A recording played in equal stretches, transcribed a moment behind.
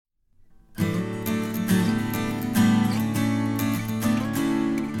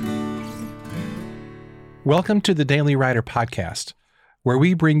Welcome to the Daily Writer Podcast, where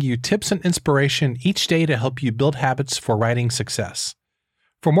we bring you tips and inspiration each day to help you build habits for writing success.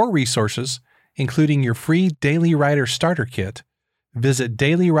 For more resources, including your free Daily Writer Starter Kit, visit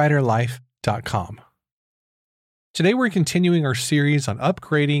dailywriterlife.com. Today we're continuing our series on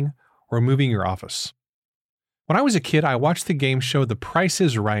upgrading or moving your office. When I was a kid, I watched the game show The Price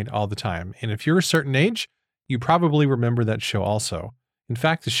is Right all the time, and if you're a certain age, you probably remember that show also. In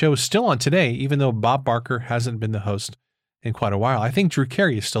fact, the show is still on today, even though Bob Barker hasn't been the host in quite a while. I think Drew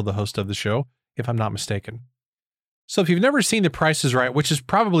Carey is still the host of the show, if I'm not mistaken. So if you've never seen The Price is Right, which is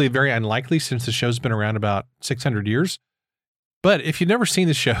probably very unlikely since the show's been around about 600 years, but if you've never seen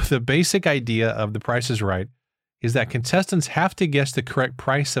the show, the basic idea of The Price is Right is that contestants have to guess the correct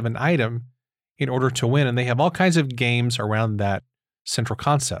price of an item in order to win, and they have all kinds of games around that central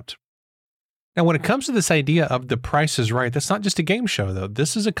concept. Now, when it comes to this idea of The Price is Right, that's not just a game show, though.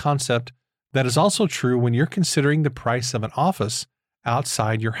 This is a concept that is also true when you're considering the price of an office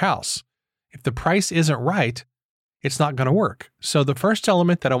outside your house. If the price isn't right, it's not going to work. So the first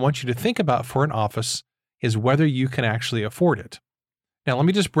element that I want you to think about for an office is whether you can actually afford it. Now, let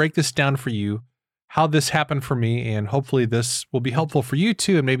me just break this down for you, how this happened for me, and hopefully this will be helpful for you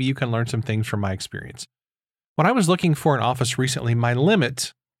too, and maybe you can learn some things from my experience. When I was looking for an office recently, my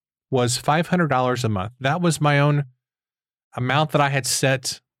limit was $500 a month. That was my own amount that I had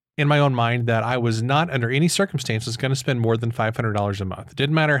set in my own mind that I was not under any circumstances going to spend more than $500 a month. It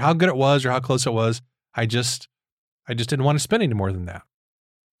didn't matter how good it was or how close it was. I just didn't want to spend any more than that.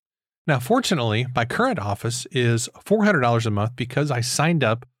 Now, fortunately, my current office is $400 a month because I signed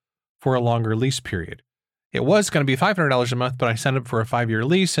up for a longer lease period. It was going to be $500 a month, but I signed up for a 5-year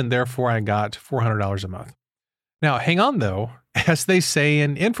lease, and therefore I got $400 a month. Now, hang on though, as they say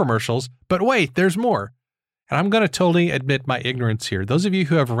in infomercials, but wait, there's more. And I'm going to totally admit my ignorance here. Those of you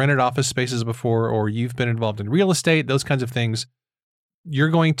who have rented office spaces before, or you've been involved in real estate, those kinds of things, you're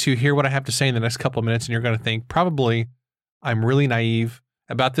going to hear what I have to say in the next couple of minutes, and you're going to think, probably I'm really naive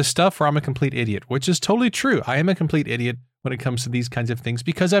about this stuff, or I'm a complete idiot, which is totally true. I am a complete idiot when it comes to these kinds of things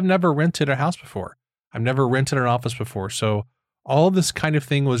because I've never rented a house before. I've never rented an office before. So all this kind of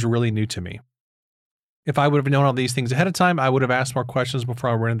thing was really new to me. If I would have known all these things ahead of time, I would have asked more questions before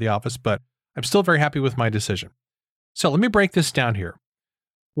I rented the office, but I'm still very happy with my decision. So let me break this down here.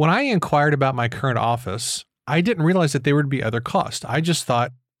 When I inquired about my current office, I didn't realize that there would be other costs. I just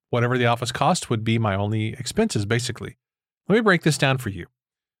thought whatever the office cost would be my only expenses, basically. Let me break this down for you.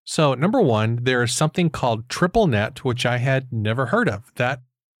 So number one, there is something called triple net, which I had never heard of. That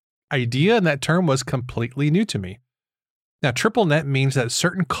idea and that term was completely new to me. Now, triple net means that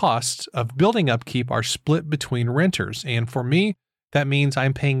certain costs of building upkeep are split between renters. And for me, that means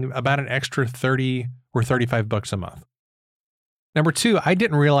I'm paying about an extra $30 or $35 a month. Number two, I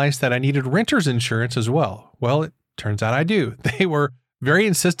didn't realize that I needed renter's insurance as well. Well, it turns out I do. They were very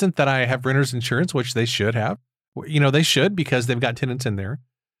insistent that I have renter's insurance, which they should have. They should because they've got tenants in there.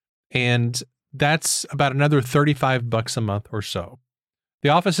 And that's about another $35 a month or so. The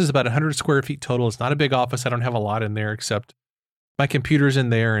office is about 100 square feet total. It's not a big office. I don't have a lot in there except my computer's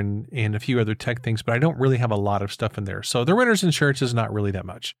in there and a few other tech things, but I don't really have a lot of stuff in there. So the renter's insurance is not really that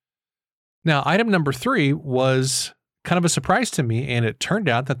much. Now, item number 3 was kind of a surprise to me, and it turned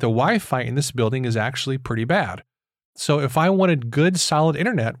out that the Wi-Fi in this building is actually pretty bad. So if I wanted good, solid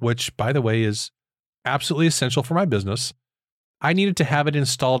internet, which, by the way, is absolutely essential for my business, I needed to have it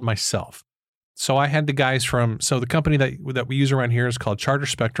installed myself. So I had the guys the company that we use around here is called Charter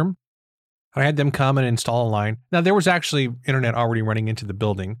Spectrum. I had them come and install a line. Now, there was actually internet already running into the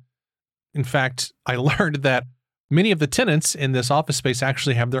building. In fact, I learned that many of the tenants in this office space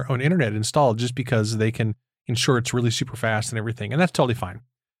actually have their own internet installed just because they can ensure it's really super fast and everything. And that's totally fine.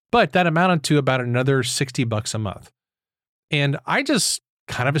 But that amounted to about another $60 a month. And I just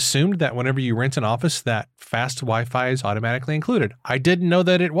kind of assumed that whenever you rent an office, that fast Wi-Fi is automatically included. I didn't know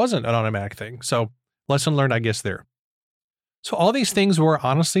that it wasn't an automatic thing. So lesson learned, I guess, there. So all these things were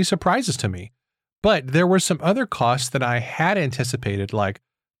honestly surprises to me. But there were some other costs that I had anticipated, like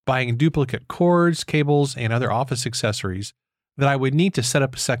buying duplicate cords, cables, and other office accessories that I would need to set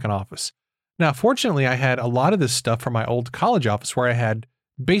up a second office. Now, fortunately, I had a lot of this stuff from my old college office where I had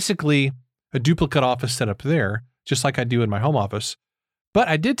basically a duplicate office set up there, just like I do in my home office. But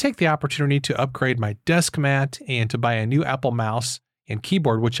I did take the opportunity to upgrade my desk mat and to buy a new Apple mouse and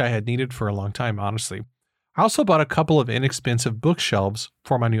keyboard, which I had needed for a long time, honestly. I also bought a couple of inexpensive bookshelves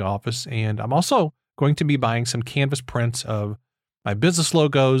for my new office, and I'm also going to be buying some canvas prints of my business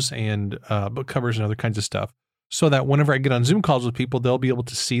logos and book covers and other kinds of stuff, so that whenever I get on Zoom calls with people, they'll be able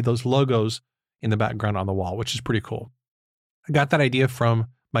to see those logos in the background on the wall, which is pretty cool. I got that idea from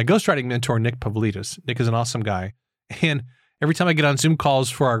my ghostwriting mentor, Nick Pavlidis. Nick is an awesome guy. And every time I get on Zoom calls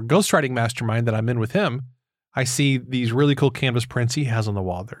for our ghostwriting mastermind that I'm in with him, I see these really cool canvas prints he has on the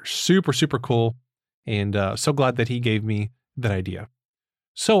wall. They're super, super cool. And so glad that he gave me that idea.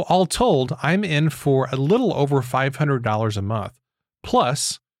 So all told, I'm in for a little over $500 a month,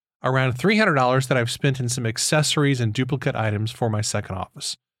 plus around $300 that I've spent in some accessories and duplicate items for my second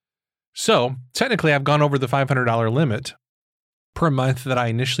office. So technically, I've gone over the $500 limit per month that I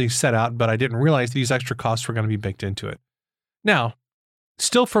initially set out, but I didn't realize these extra costs were going to be baked into it. Now,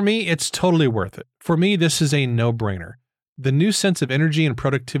 still for me, it's totally worth it. For me, this is a no-brainer. The new sense of energy and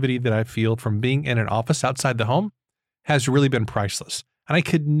productivity that I feel from being in an office outside the home has really been priceless. And I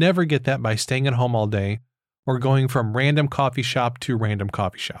could never get that by staying at home all day or going from random coffee shop to random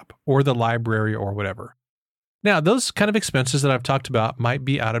coffee shop or the library or whatever. Now, those kind of expenses that I've talked about might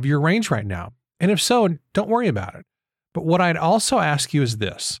be out of your range right now. And if so, don't worry about it. But what I'd also ask you is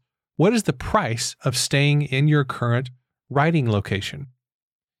this: what is the price of staying in your current writing location?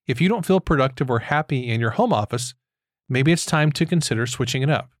 If you don't feel productive or happy in your home office, maybe it's time to consider switching it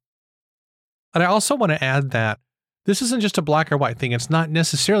up. And I also want to add that this isn't just a black or white thing. It's not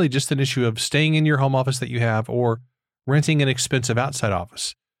necessarily just an issue of staying in your home office that you have or renting an expensive outside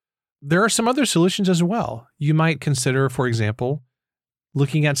office. There are some other solutions as well. You might consider, for example,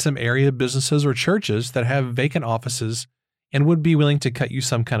 looking at some area businesses or churches that have vacant offices and would be willing to cut you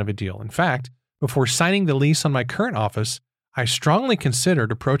some kind of a deal. In fact, before signing the lease on my current office, I strongly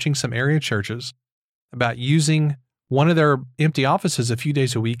considered approaching some area churches about using one of their empty offices a few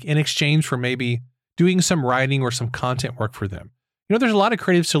days a week in exchange for maybe doing some writing or some content work for them. You know, there's a lot of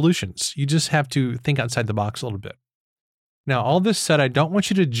creative solutions. You just have to think outside the box a little bit. Now, all this said, I don't want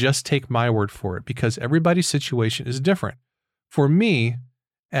you to just take my word for it because everybody's situation is different. For me,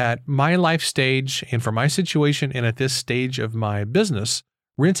 at my life stage and for my situation and at this stage of my business,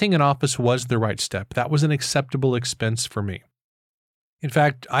 renting an office was the right step. That was an acceptable expense for me. In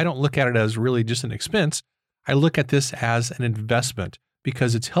fact, I don't look at it as really just an expense. I look at this as an investment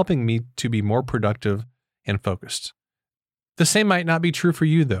because it's helping me to be more productive and focused. The same might not be true for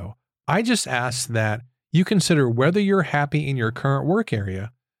you, though. I just ask that you consider whether you're happy in your current work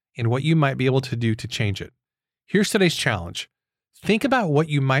area and what you might be able to do to change it. Here's today's challenge. Think about what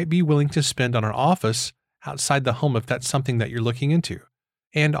you might be willing to spend on an office outside the home if that's something that you're looking into.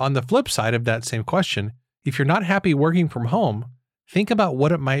 And on the flip side of that same question, if you're not happy working from home, think about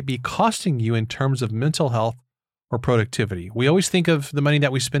what it might be costing you in terms of mental health or productivity. We always think of the money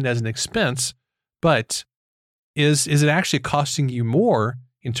that we spend as an expense, but is it actually costing you more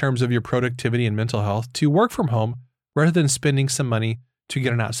in terms of your productivity and mental health to work from home rather than spending some money to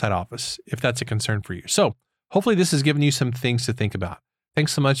get an outside office, if that's a concern for you? So hopefully this has given you some things to think about.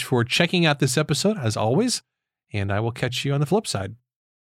 Thanks so much for checking out this episode as always, and I will catch you on the flip side.